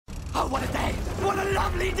Oh, what a day! What a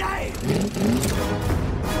lovely day!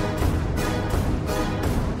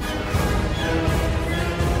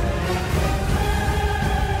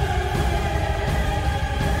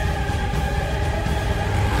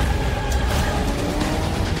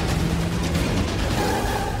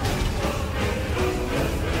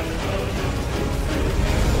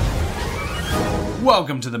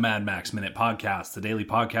 Welcome to the Mad Max Minute Podcast, the daily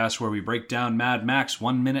podcast where we break down Mad Max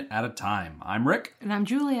 1 minute at a time. I'm Rick. And I'm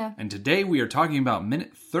Julia. And today we are talking about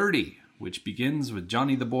minute 30, which begins with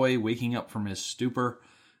Johnny the boy waking up from his stupor,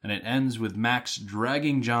 and it ends with Max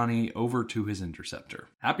dragging Johnny over to his interceptor.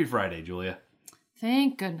 Happy Friday, Julia.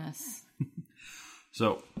 Thank goodness.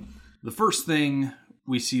 So, the first thing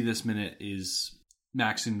we see this minute is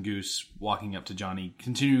Max and Goose walking up to Johnny,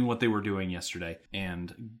 continuing what they were doing yesterday.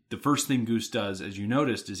 And the first thing Goose does, as you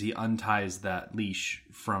noticed, is he unties that leash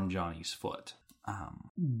from Johnny's foot.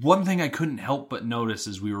 One thing I couldn't help but notice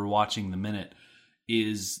as we were watching the minute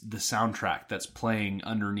is the soundtrack that's playing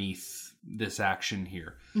underneath this action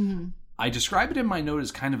here. Mm-hmm. I describe it in my note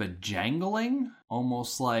as kind of a jangling,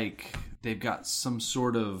 almost like they've got some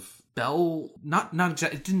sort of bell. Not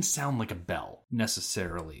exactly. It didn't sound like a bell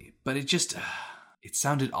necessarily, but it just... It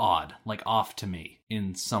sounded odd, like off to me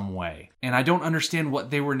in some way. And I don't understand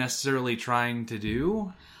what they were necessarily trying to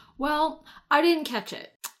do. Well, I didn't catch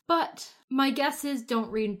it. But my guess is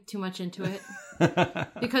don't read too much into it.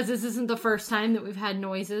 Because this isn't the first time that we've had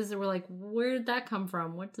noises. And we're like, where did that come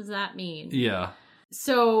from? What does that mean? Yeah.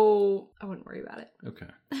 So I wouldn't worry about it. Okay.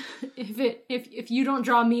 If you don't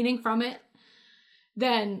draw meaning from it,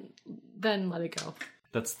 then let it go.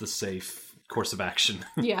 That's the safe course of action.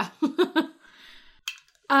 Yeah.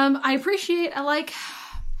 I like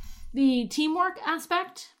the teamwork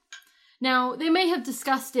aspect. Now, they may have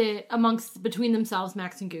discussed it between themselves,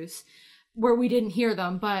 Max and Goose, where we didn't hear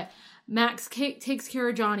them, but Max takes care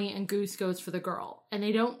of Johnny and Goose goes for the girl. And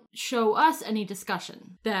they don't show us any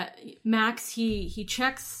discussion. That Max, he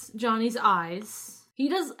checks Johnny's eyes.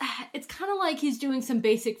 It's kind of like he's doing some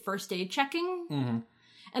basic first aid checking. Mm-hmm.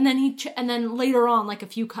 And then later on, like a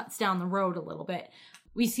few cuts down the road a little bit,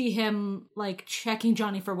 we see him, like, checking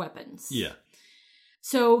Johnny for weapons. Yeah.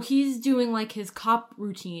 So he's doing, like, his cop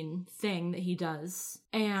routine thing that he does.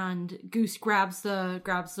 And Goose grabs the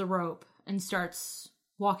rope and starts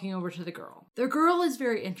walking over to the girl. The girl is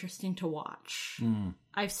very interesting to watch. Mm.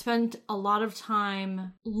 I've spent a lot of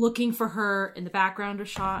time looking for her in the background of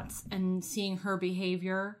shots and seeing her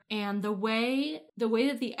behavior. And the way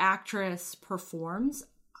that the actress performs,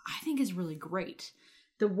 I think is really great.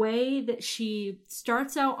 The way that she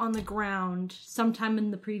starts out on the ground sometime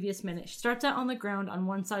in the previous minute. She starts out on the ground on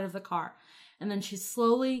one side of the car. And then she's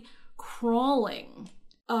slowly crawling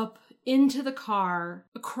up into the car,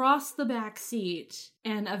 across the back seat,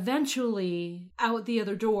 and eventually out the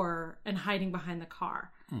other door and hiding behind the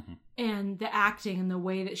car. Mm-hmm. And the acting and the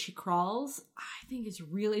way that she crawls, I think it's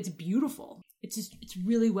beautiful. It's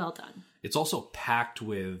really well done. It's also packed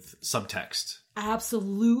with subtext.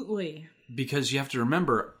 Absolutely. Because you have to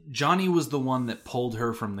remember, Johnny was the one that pulled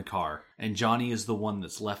her from the car, and Johnny is the one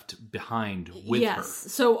that's left behind with her. Yes,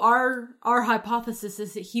 so our hypothesis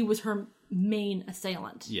is that he was her main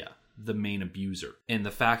assailant. Yeah, the main abuser. And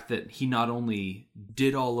the fact that he not only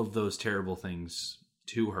did all of those terrible things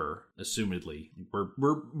to her, assumedly,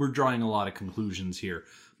 we're drawing a lot of conclusions here,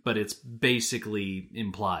 but it's basically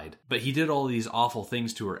implied. But he did all these awful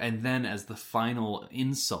things to her, and then as the final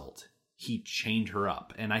insult, he chained her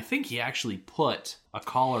up. And I think he actually put a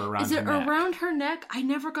collar around her neck. Is it around her neck? I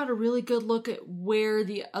never got a really good look at where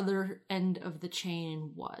the other end of the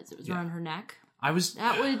chain was. It was around her neck.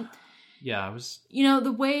 You know,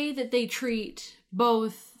 the way that they treat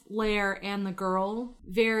both Lair and the girl,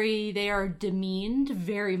 they are demeaned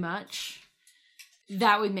very much.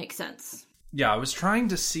 That would make sense. Yeah, I was trying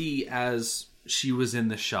to see as she was in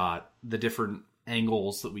the shot, the different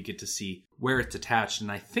angles that we get to see where it's attached,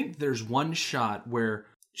 and I think there's one shot where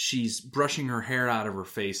she's brushing her hair out of her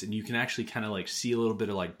face and you can actually kind of like see a little bit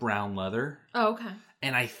of like brown leather. Oh, okay.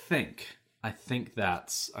 And I think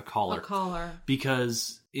that's a collar. A collar.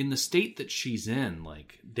 Because in the state that she's in,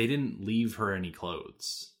 like, they didn't leave her any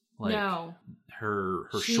clothes. Like, no. Her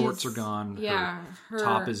shorts are gone. Yeah. Her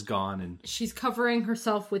top is gone. And she's covering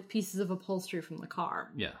herself with pieces of upholstery from the car.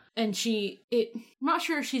 Yeah. And I'm not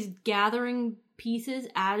sure if she's gathering pieces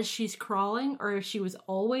as she's crawling or if she was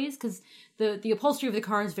always, because the upholstery of the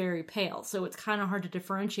car is very pale. So it's kind of hard to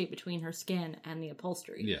differentiate between her skin and the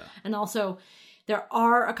upholstery. Yeah. And also, there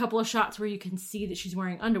are a couple of shots where you can see that she's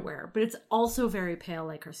wearing underwear, but it's also very pale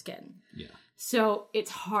like her skin. Yeah. So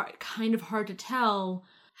it's kind of hard to tell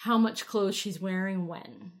how much clothes she's wearing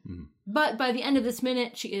when. But by the end of this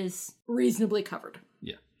minute, she is reasonably covered.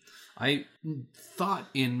 Yeah. I thought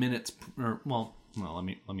in minutes, let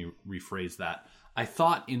me rephrase that. I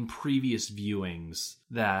thought in previous viewings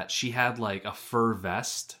that she had like a fur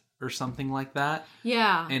vest or something like that.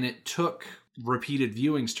 Yeah. And it took repeated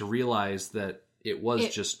viewings to realize that it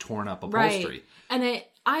was just torn up upholstery. Right. And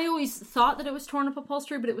I always thought that it was torn up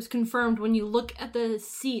upholstery, but it was confirmed when you look at the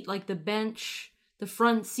seat, like the bench, the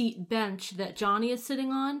front seat bench that Johnny is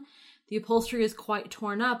sitting on, the upholstery is quite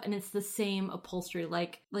torn up, and it's the same upholstery,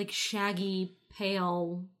 like shaggy,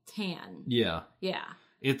 pale tan. Yeah. Yeah.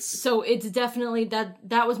 So it's definitely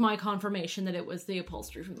that was my confirmation that it was the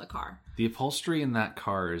upholstery from the car. The upholstery in that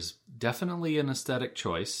car is definitely an aesthetic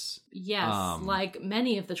choice. Yes, like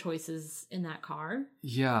many of the choices in that car.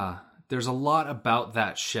 Yeah. There's a lot about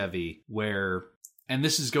that Chevy where, and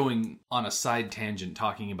this is going on a side tangent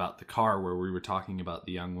talking about the car where we were talking about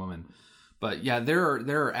the young woman. But yeah, there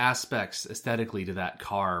are aspects aesthetically to that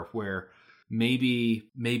car where maybe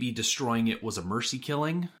destroying it was a mercy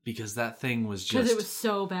killing because that thing was just... Because it was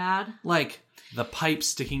so bad. Like the pipe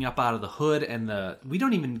sticking up out of the hood and we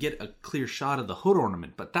don't even get a clear shot of the hood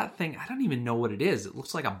ornament, but that thing, I don't even know what it is. It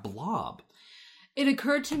looks like a blob. It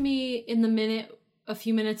occurred to me in the minute... a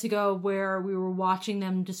few minutes ago where we were watching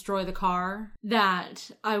them destroy the car that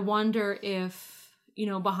I wonder if,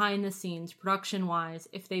 behind the scenes, production-wise,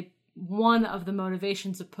 if one of the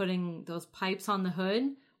motivations of putting those pipes on the hood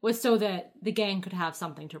was so that the gang could have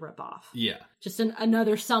something to rip off. Yeah. Just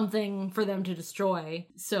another something for them to destroy.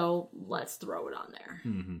 So let's throw it on there.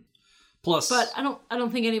 Mm-hmm. Plus, but I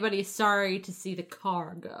don't think anybody's sorry to see the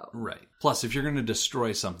car go. Right. Plus, if you're going to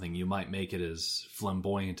destroy something, you might make it as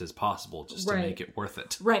flamboyant as possible just to make it worth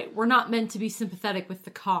it. Right. We're not meant to be sympathetic with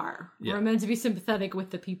the car. Yeah. We're meant to be sympathetic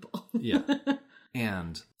with the people. Yeah.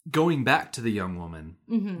 And going back to the young woman,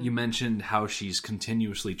 you mentioned how she's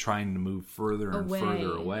continuously trying to move further and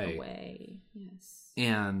further away. Yes.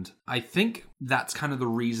 And I think that's kind of the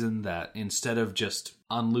reason that instead of just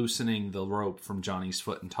unloosening the rope from Johnny's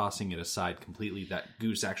foot and tossing it aside completely, that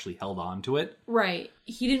Goose actually held on to it. Right.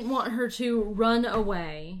 He didn't want her to run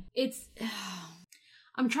away.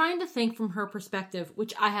 I'm trying to think from her perspective,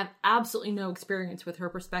 which I have absolutely no experience with her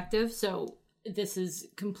perspective, so this is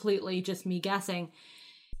completely just me guessing.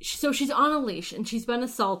 So she's on a leash and she's been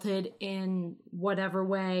assaulted in whatever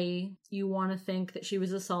way you want to think that she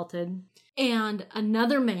was assaulted. And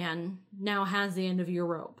another man now has the end of your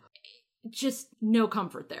rope. Just no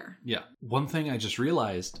comfort there. Yeah. One thing I just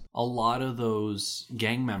realized, a lot of those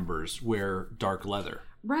gang members wear dark leather.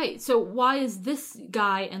 Right. So why is this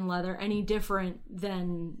guy in leather any different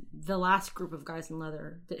than the last group of guys in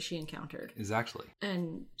leather that she encountered? Exactly.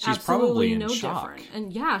 And she's probably in shock. Different.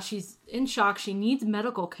 And yeah, she's in shock. She needs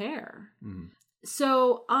medical care. Mm.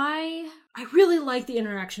 So I really like the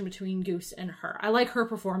interaction between Goose and her. I like her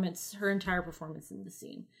performance, her entire performance in the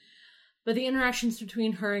scene. But the interactions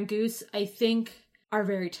between her and Goose, I think, are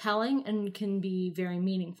very telling and can be very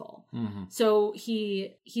meaningful. Mm-hmm. So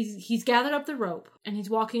he's gathered up the rope and he's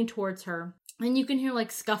walking towards her, and you can hear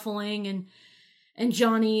like scuffling and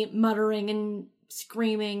Johnny muttering and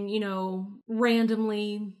screaming,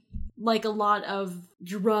 randomly, like a lot of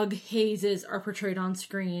drug hazes are portrayed on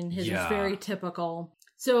screen. His is very typical.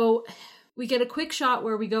 So we get a quick shot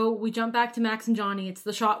where we jump back to Max and Johnny. It's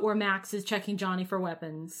the shot where Max is checking Johnny for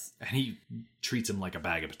weapons. And he treats him like a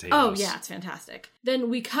bag of potatoes. Oh, yeah, it's fantastic. Then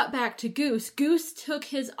we cut back to Goose. Goose took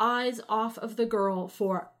his eyes off of the girl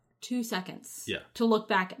for 2 seconds to look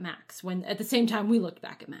back at Max, when at the same time we looked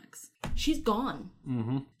back at Max. She's gone.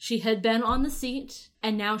 Mm-hmm. She had been on the seat,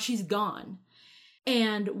 and now she's gone.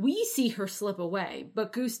 And we see her slip away,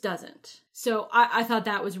 but Goose doesn't. So I thought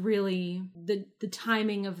that was really, the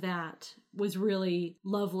timing of that was really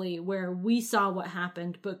lovely, where we saw what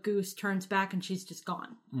happened, but Goose turns back and she's just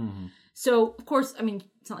gone. Mm-hmm. So, of course, I mean,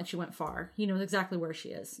 it's not like she went far. He knows exactly where she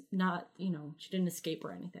is. Not, she didn't escape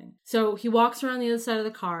or anything. So he walks around the other side of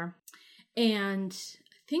the car, and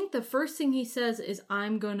I think the first thing he says is,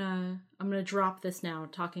 I'm gonna drop this now,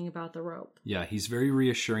 talking about the rope. Yeah, he's very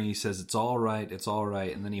reassuring. He says, it's all right.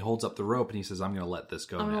 And then he holds up the rope and he says, I'm gonna let this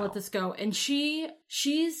go now. I'm gonna let this go. And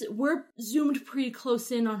we're zoomed pretty close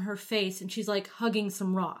in on her face, and she's like hugging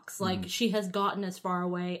some rocks. Like she has gotten as far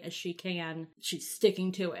away as she can. She's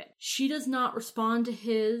sticking to it. She does not respond to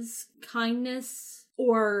his kindness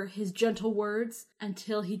or his gentle words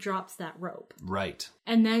until he drops that rope. Right.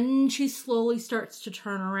 And then she slowly starts to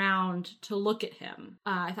turn around to look at him.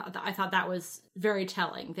 I thought that was very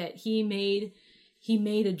telling, that he made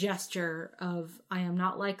a gesture of, I am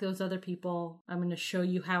not like those other people. I'm going to show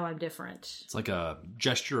you how I'm different. It's like a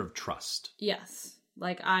gesture of trust. Yes.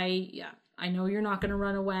 Like, I know you're not gonna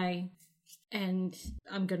run away, and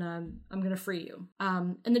I'm gonna free you.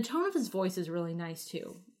 And the tone of his voice is really nice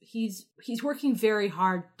too. He's working very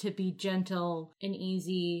hard to be gentle and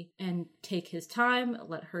easy and take his time,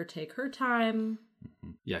 let her take her time.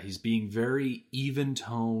 Yeah, he's being very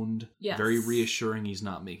even-toned, Yes. very reassuring. He's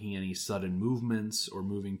not making any sudden movements or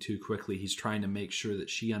moving too quickly. He's trying to make sure that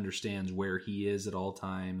she understands where he is at all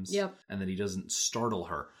times. Yep. And that he doesn't startle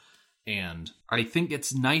her. And I think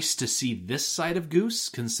it's nice to see this side of Goose,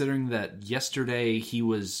 considering that yesterday he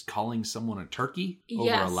was calling someone a turkey over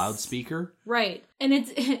Yes. a loudspeaker. Right. And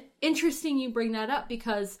it's interesting you bring that up,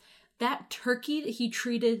 because that turkey that he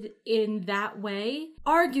treated in that way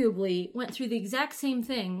arguably went through the exact same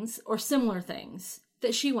things or similar things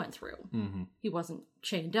that she went through. Mm-hmm. He wasn't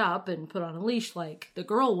chained up and put on a leash like the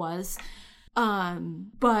girl was.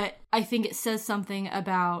 But I think it says something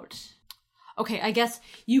about... Okay, I guess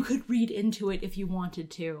you could read into it if you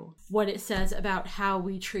wanted to. What it says about how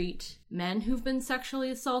we treat men who've been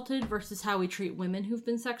sexually assaulted versus how we treat women who've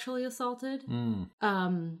been sexually assaulted.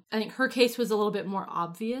 I think her case was a little bit more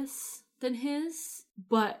obvious than his.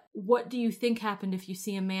 But what do you think happened if you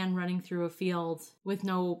see a man running through a field with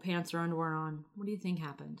no pants or underwear on? What do you think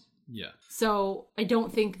happened? Yeah. So I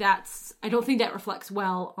don't think that reflects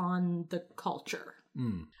well on the culture.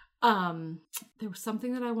 There was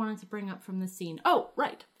something that I wanted to bring up from the scene. Oh,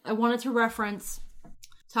 right. I wanted to reference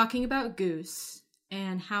talking about Goose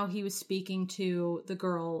and how he was speaking to the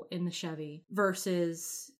girl in the Chevy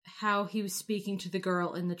versus how he was speaking to the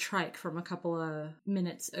girl in the trike from a couple of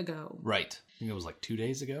minutes ago. Right. I think it was like 2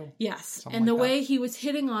 days ago. Yes. Something And like the that. way he was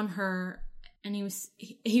hitting on her, and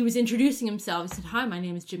he was introducing himself. He said, "Hi, my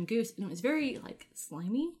name is Jim Goose." And it was very, like,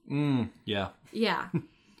 slimy. Yeah. Yeah.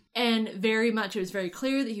 And very much, it was very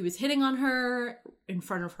clear that he was hitting on her in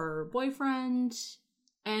front of her boyfriend.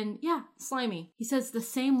 And yeah, slimy. He says the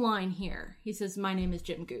same line here. He says, "My name is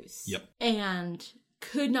Jim Goose." Yep. And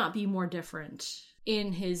could not be more different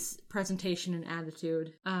in his presentation and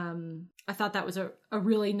attitude. I thought that was a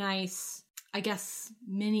really nice, I guess,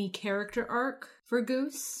 mini character arc for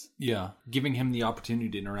Goose. Yeah. Giving him the opportunity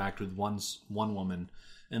to interact with one woman,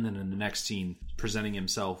 and then in the next scene, presenting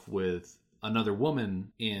himself with another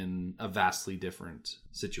woman in a vastly different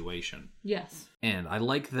situation. Yes. And I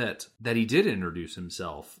like that he did introduce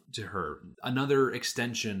himself to her. Another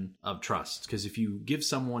extension of trust. Because if you give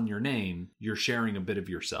someone your name, you're sharing a bit of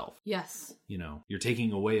yourself. Yes. You know, you're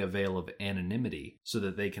taking away a veil of anonymity so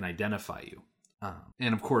that they can identify you.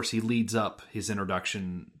 And of course, he leads up his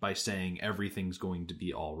introduction by saying everything's going to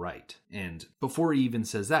be all right. And before he even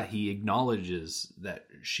says that, he acknowledges that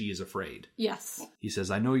she is afraid. Yes. He says,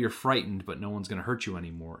 "I know you're frightened, but no one's going to hurt you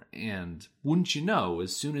anymore." And wouldn't you know,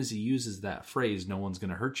 as soon as he uses that phrase, "no one's going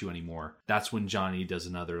to hurt you anymore," that's when Johnny does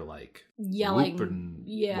another, like, Yelling. whoop and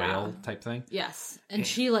Yeah. wail type thing. Yes. And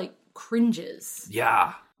she, like, cringes.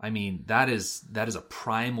 Yeah. I mean, that is a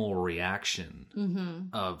primal reaction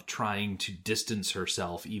of trying to distance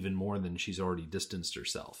herself even more than she's already distanced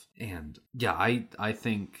herself. And yeah, I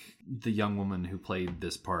think the young woman who played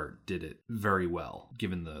this part did it very well,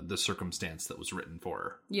 given the circumstance that was written for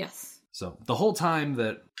her. Yes. So the whole time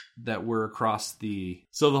that we're the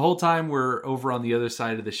whole time we're over on the other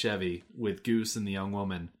side of the Chevy with Goose and the young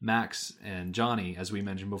woman, Max and Johnny, as we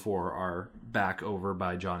mentioned before, are back over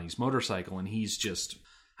by Johnny's motorcycle, and he's just...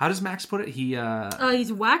 How does Max put it?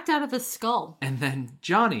 He's whacked out of his skull. And then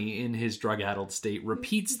Johnny, in his drug-addled state,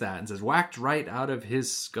 repeats that and says, "Whacked right out of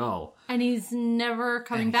his skull." And he's never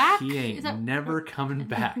coming back? He ain't never coming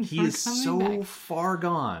back. He is so far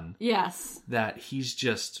gone. Yes. That he's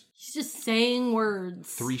just saying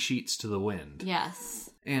words. 3 sheets to the wind. Yes.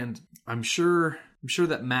 And I'm sure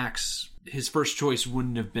that Max, his first choice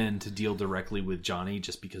wouldn't have been to deal directly with Johnny,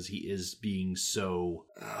 just because he is being so...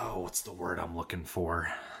 Oh, what's the word I'm looking for?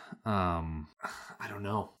 I don't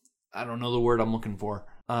know. I don't know the word I'm looking for.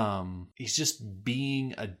 He's just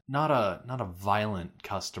being not a violent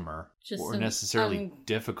customer, just or necessarily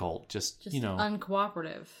difficult. Just you know,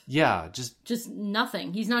 uncooperative. Yeah, just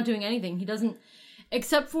nothing. He's not doing anything. He doesn't,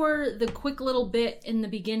 except for the quick little bit in the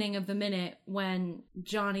beginning of the minute when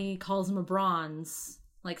Johnny calls him a bronze,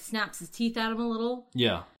 like snaps his teeth at him a little.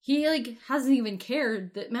 Yeah. He like hasn't even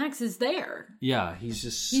cared that Max is there. Yeah, he's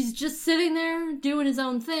just sitting there doing his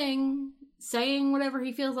own thing, saying whatever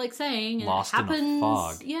he feels like saying, and lost it happens, in a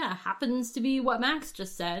fog. Yeah, happens to be what Max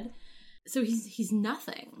just said. So he's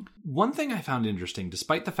nothing. One thing I found interesting,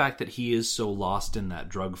 despite the fact that he is so lost in that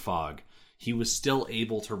drug fog, he was still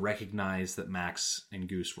able to recognize that Max and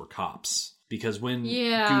Goose were cops. Because when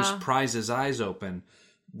Goose pries his eyes open,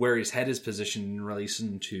 where his head is positioned in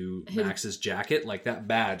relation to Max's jacket, like that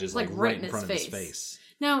badge is like right in front of his face.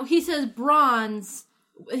 Now, he says bronze.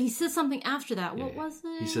 He says something after that. What was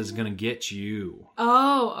it? He says, gonna get you.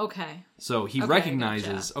 Oh, okay. So he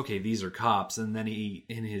recognizes, okay, these are cops. And then he,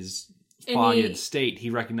 in his fogged state,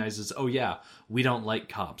 he recognizes, oh yeah, we don't like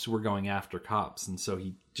cops. We're going after cops. And so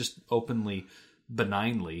he just openly,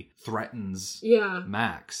 benignly threatens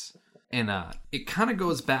Max. And it kind of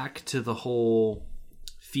goes back to the whole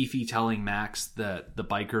Fifi telling Max that the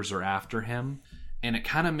bikers are after him. And it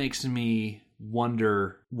kind of makes me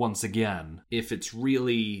wonder once again if it's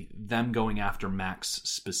really them going after Max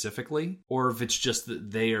specifically, or if it's just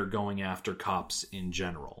that they are going after cops in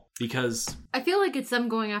general. Because I feel like it's them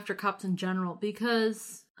going after cops in general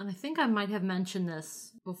because, and I think I might have mentioned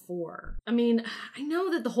this before. I mean, I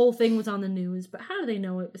know that the whole thing was on the news, but how do they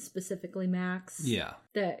know it was specifically Max? Yeah.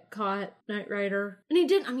 That caught Knight Rider? And he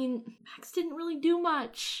didn't, I mean, Max didn't really do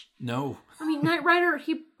much. No. I mean, Knight Rider,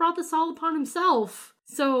 he brought this all upon himself.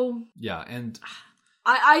 So yeah, and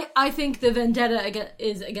I think the vendetta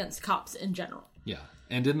is against cops in general. Yeah,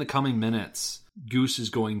 and in the coming minutes, Goose is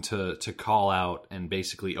going to call out and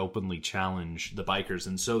basically openly challenge the bikers,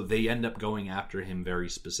 and so they end up going after him very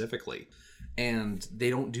specifically, and they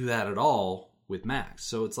don't do that at all with Max.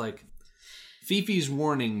 So it's like Fifi's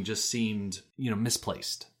warning just seemed,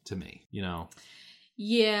 misplaced to me.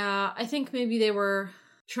 Yeah, I think maybe they were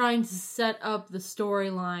trying to set up the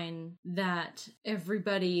storyline that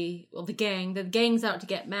everybody, well, the gang's out to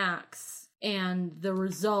get Max, and the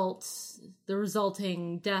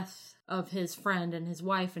resulting death of his friend and his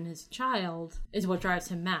wife and his child is what drives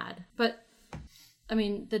him mad. But, I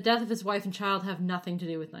mean, the death of his wife and child have nothing to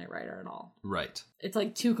do with Knight Rider at all. Right. It's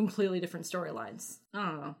like two completely different storylines. I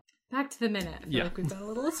don't know. Back to the minute. I feel like we've got a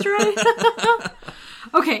little astray.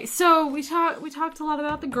 Okay, so we talked a lot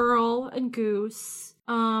about the girl and Goose.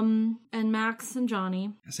 And Max and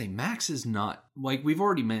Johnny. I say Max is not, like, we've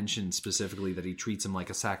already mentioned specifically that he treats him like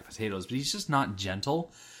a sack of potatoes, but he's just not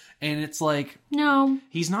gentle. And it's like, no,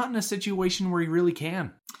 he's not in a situation where he really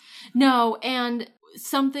can. No, and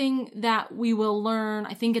something that we will learn,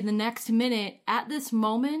 I think, in the next minute, at this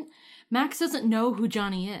moment, Max doesn't know who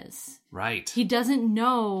Johnny is. Right. He doesn't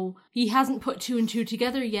know, he hasn't put two and two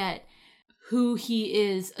together yet, who he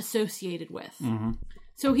is associated with. Mm-hmm.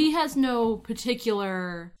 So he has no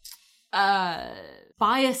particular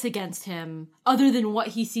bias against him other than what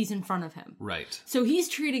he sees in front of him. Right. So he's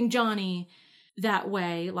treating Johnny that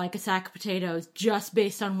way, like a sack of potatoes, just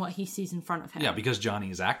based on what he sees in front of him. Yeah, because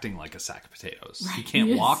Johnny is acting like a sack of potatoes. Right. He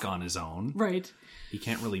can't walk on his own. Right. He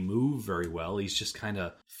can't really move very well. He's just kind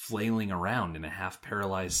of flailing around in a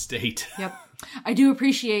half-paralyzed state. Yep. I do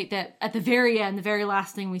appreciate that at the very end, the very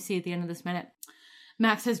last thing we see at the end of this minute,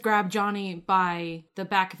 Max has grabbed Johnny by the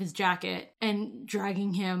back of his jacket and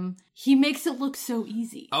dragging him. He makes it look so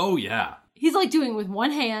easy. Oh, yeah. He's like doing it with one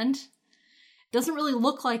hand. Doesn't really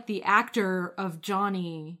look like the actor of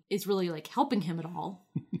Johnny is really like helping him at all.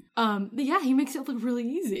 But yeah, he makes it look really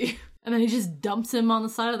easy. And then he just dumps him on the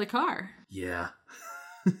side of the car. Yeah.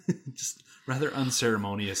 Just rather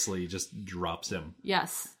unceremoniously just drops him.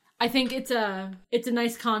 Yes. I think it's a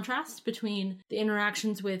nice contrast between the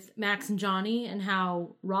interactions with Max and Johnny and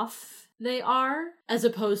how rough they are, as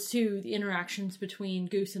opposed to the interactions between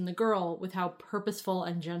Goose and the girl with how purposeful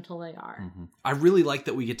and gentle they are. Mm-hmm. I really like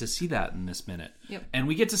that we get to see that in this minute. Yep. And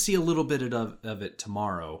we get to see a little bit of it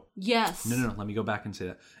tomorrow. Yes. No, let me go back and say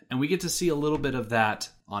that. And we get to see a little bit of that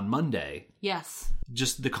on Monday. Yes.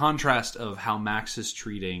 Just the contrast of how Max is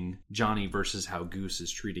treating Johnny versus how Goose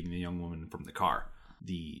is treating the young woman from the car.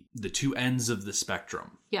 The two ends of the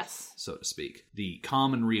spectrum. Yes. So to speak. The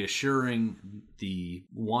calm and reassuring, the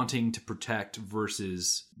wanting to protect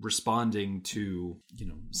versus responding to,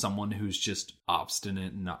 someone who's just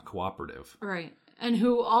obstinate and not cooperative. Right. And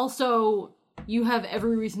who also, you have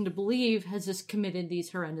every reason to believe, has just committed these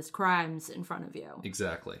horrendous crimes in front of you.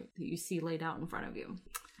 Exactly. That you see laid out in front of you.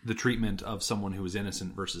 The treatment of someone who is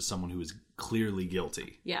innocent versus someone who is clearly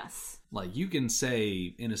guilty. Yes. Like, you can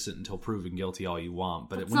say innocent until proven guilty all you want,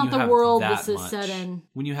 but that's when not you the have world that this is much, set in.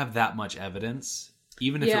 When you have that much evidence,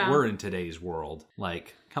 even if it were in today's world,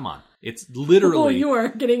 like, come on. It's literally... Oh, you are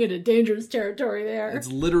getting into dangerous territory there. It's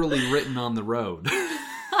literally written on the road.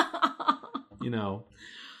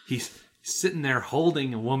 He's sitting there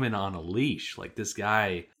holding a woman on a leash. Like, this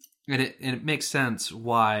guy... And it makes sense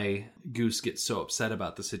why Goose gets so upset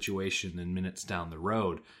about the situation and minutes down the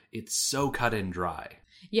road. It's so cut and dry.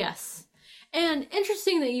 Yes. And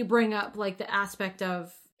interesting that you bring up, like, the aspect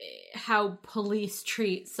of how police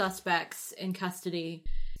treat suspects in custody.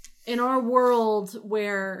 In our world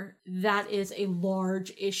where that is a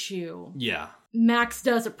large issue. Yeah. Max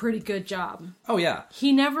does a pretty good job. Oh, yeah.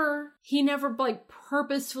 He never like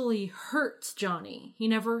purposefully hurts Johnny. He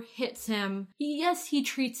never hits him. He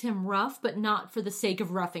treats him rough, but not for the sake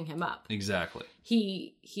of roughing him up. Exactly.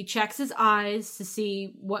 He checks his eyes to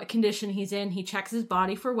see what condition he's in. He checks his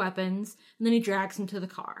body for weapons, and then he drags him to the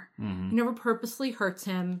car. Mm-hmm. He never purposely hurts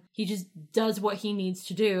him. He just does what he needs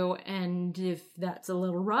to do, and if that's a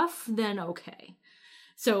little rough, then okay.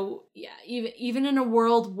 So, yeah, even in a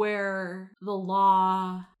world where the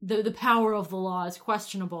law, the power of the law is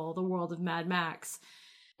questionable, the world of Mad Max,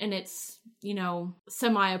 and it's,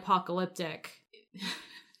 semi-apocalyptic,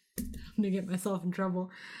 I'm gonna get myself in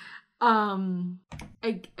trouble.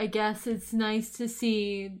 I guess it's nice to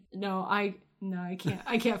see, I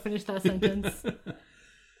can't finish that sentence.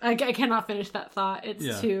 I cannot finish that thought.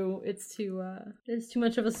 There's too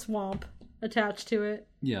much of a swamp attached to it.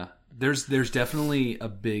 Yeah. There's definitely a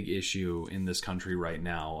big issue in this country right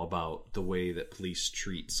now about the way that police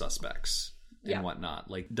treat suspects and whatnot.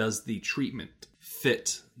 Like, does the treatment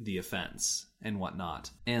fit the offense and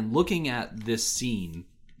whatnot? And looking at this scene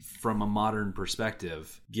from a modern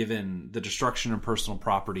perspective, given the destruction of personal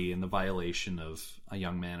property and the violation of a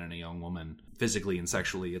young man and a young woman physically and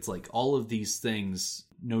sexually, it's like all of these things,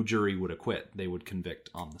 no jury would acquit. They would convict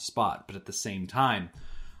on the spot. But at the same time,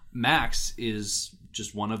 Max is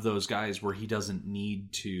just one of those guys where he doesn't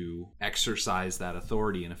need to exercise that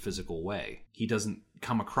authority in a physical way. He doesn't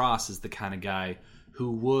come across as the kind of guy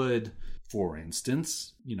who would, for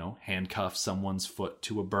instance, handcuff someone's foot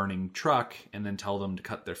to a burning truck and then tell them to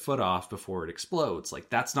cut their foot off before it explodes. Like,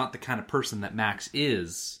 that's not the kind of person that Max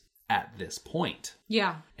is at this point.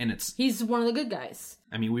 Yeah. And he's one of the good guys.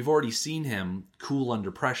 I mean, we've already seen him cool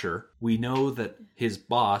under pressure. We know that his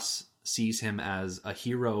boss sees him as a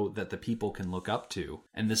hero that the people can look up to.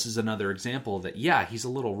 And this is another example that, he's a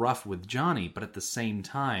little rough with Johnny, but at the same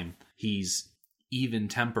time, he's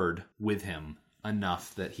even-tempered with him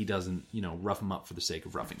enough that he doesn't, rough him up for the sake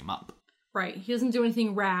of roughing him up. Right. He doesn't do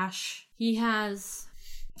anything rash.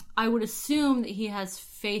 I would assume that he has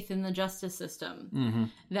faith in the justice system,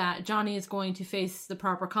 that Johnny is going to face the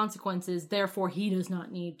proper consequences, therefore he does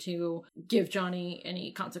not need to give Johnny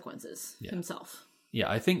any consequences himself. Yeah,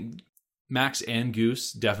 I think Max and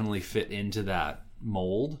Goose definitely fit into that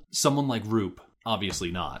mold. Someone like Roop, obviously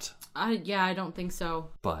not. I don't think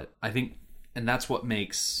so. But I think, and that's what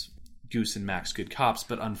makes Goose and Max good cops,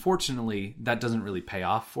 but unfortunately, that doesn't really pay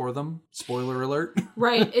off for them. Spoiler alert.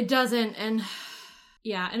 Right, it doesn't, and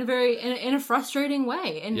in a frustrating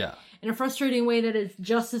way. And in a frustrating way that is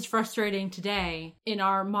just as frustrating today in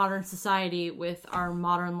our modern society with our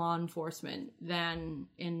modern law enforcement than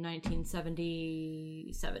in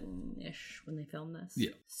 1977-ish when they filmed this. Yeah.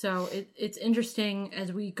 So it's interesting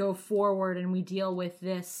as we go forward and we deal with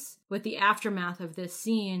this, with the aftermath of this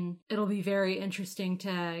scene. It'll be very interesting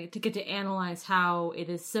to get to analyze how it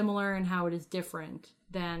is similar and how it is different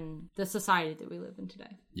than the society that we live in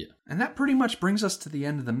today. Yeah. And that pretty much brings us to the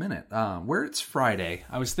end of the minute. Where it's Friday,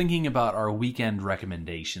 I was thinking about our weekend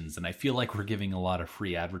recommendations, and I feel like we're giving a lot of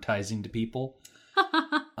free advertising to people.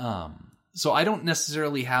 So I don't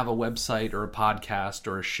necessarily have a website or a podcast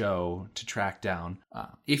or a show to track down.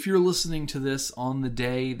 If you're listening to this on the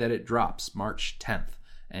day that it drops, March 10th,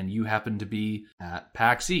 and you happen to be at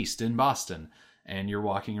PAX East in Boston, and you're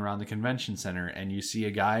walking around the convention center and you see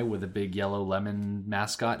a guy with a big yellow lemon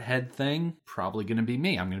mascot head thing, probably going to be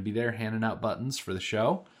me. I'm going to be there handing out buttons for the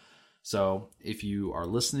show. So if you are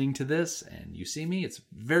listening to this and you see me, it's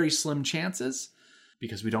very slim chances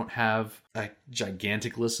because we don't have a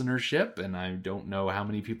gigantic listenership and I don't know how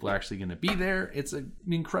many people are actually going to be there. It's an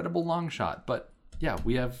incredible long shot, but yeah,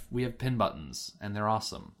 we have pin buttons and they're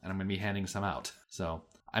awesome and I'm going to be handing some out. So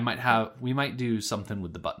we might do something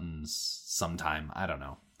with the buttons sometime. I don't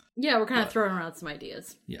know. Yeah, we're kind of throwing around some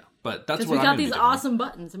ideas. Yeah, but that's what we got these awesome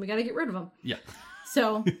buttons and we got to get rid of them. Yeah.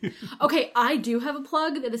 So, okay, I do have a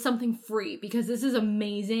plug that is something free because this is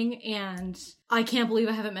amazing and I can't believe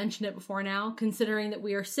I haven't mentioned it before now, considering that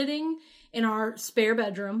we are sitting in our spare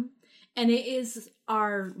bedroom and it is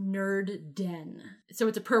our nerd den. So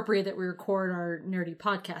it's appropriate that we record our nerdy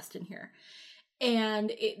podcast in here.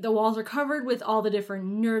 And the walls are covered with all the different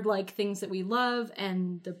nerd-like things that we love,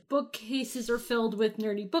 and the bookcases are filled with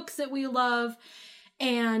nerdy books that we love.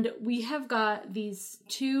 And we have got these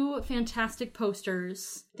two fantastic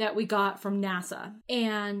posters that we got from NASA.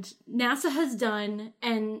 And NASA has done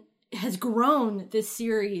and has grown this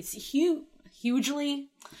series hugely.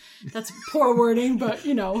 That's poor wording, but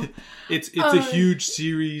you know. It's a huge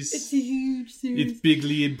series. It's a huge series. It's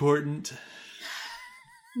bigly important.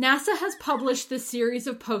 NASA has published this series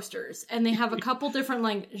of posters, and they have a couple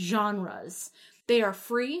different, genres. They are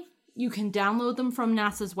free. You can download them from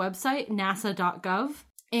NASA's website, nasa.gov,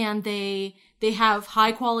 and they have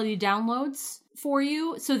high quality downloads for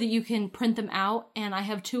you so that you can print them out. And I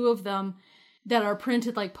have 2 of them that are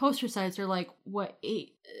printed like poster size. They're like,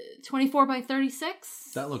 24 by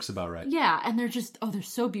 36? That looks about right. Yeah, and they're just, they're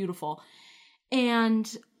so beautiful. And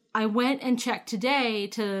I went and checked today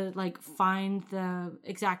to like find the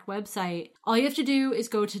exact website. All you have to do is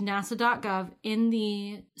go to nasa.gov. In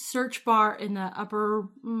the search bar in the upper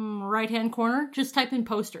right-hand corner, just type in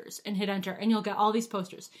posters and hit enter, and you'll get all these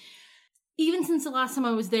posters. Even since the last time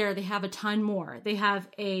I was there, they have a ton more. They have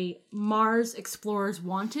a Mars Explorers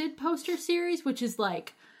Wanted poster series, which is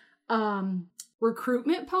like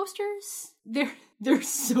recruitment posters. They're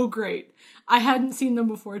so great. I hadn't seen them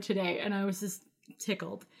before today, and I was just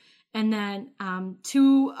tickled. And then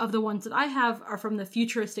 2 of the ones that I have are from the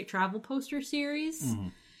Futuristic Travel poster series.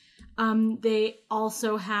 Mm-hmm. They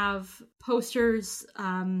also have posters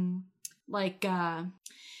like, the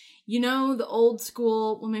old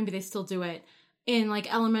school, well, maybe they still do it, in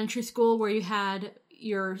like elementary school where you had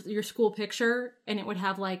your school picture and it would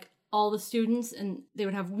have like all the students, and they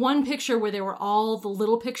would have one picture where they were all the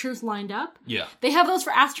little pictures lined up. Yeah. They have those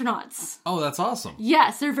for astronauts. Oh, that's awesome.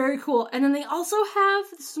 Yes, they're very cool. And then they also have,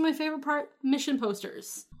 this is my favorite part, mission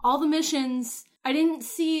posters. All the missions, I didn't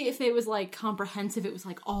see if it was like comprehensive, it was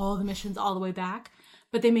like all the missions all the way back,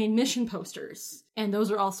 but they made mission posters. And those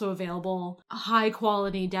are also available, high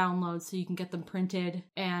quality downloads so you can get them printed,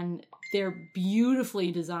 and they're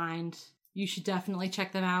beautifully designed. You should definitely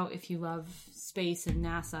check them out if you love space and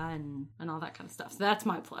NASA and all that kind of stuff. So that's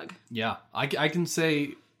my plug. Yeah, I can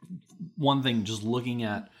say one thing just looking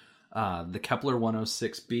at the Kepler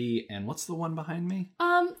 106b, and what's the one behind me?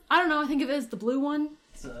 I don't know. I think of it as the blue one.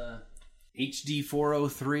 It's HD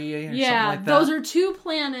 403 or something like that. Those are 2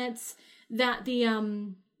 planets that the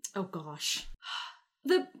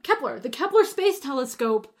the Kepler Space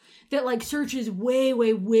Telescope that like searches way,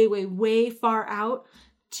 way, way, way, way far out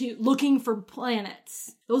to looking for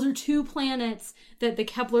planets. Those are 2 planets that the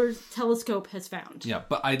Kepler telescope has found. Yeah,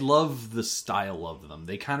 but I love the style of them.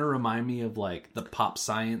 They kind of remind me of like the pop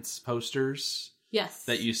science posters. Yes.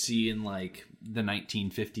 That you see in like the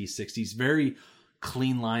 1950s, 60s. Very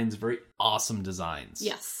clean lines, very awesome designs.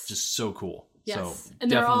 Yes. Just so cool. Yes. So and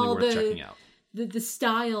definitely worth checking out. The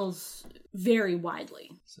styles vary widely.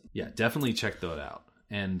 So, yeah, definitely check that out.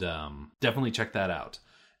 And definitely check that out.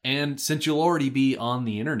 And since you'll already be on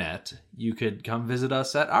the internet, you could come visit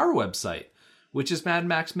us at our website, which is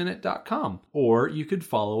madmaxminute.com. Or you could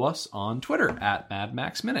follow us on Twitter at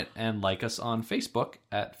madmaxminute and like us on Facebook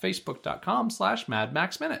at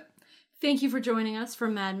facebook.com/madmaxminute. Thank you for joining us for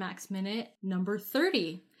Mad Max Minute number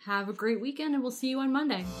 30. Have a great weekend, and we'll see you on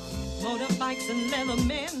Monday. Motorbikes and leather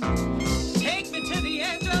men, take me to the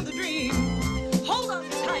end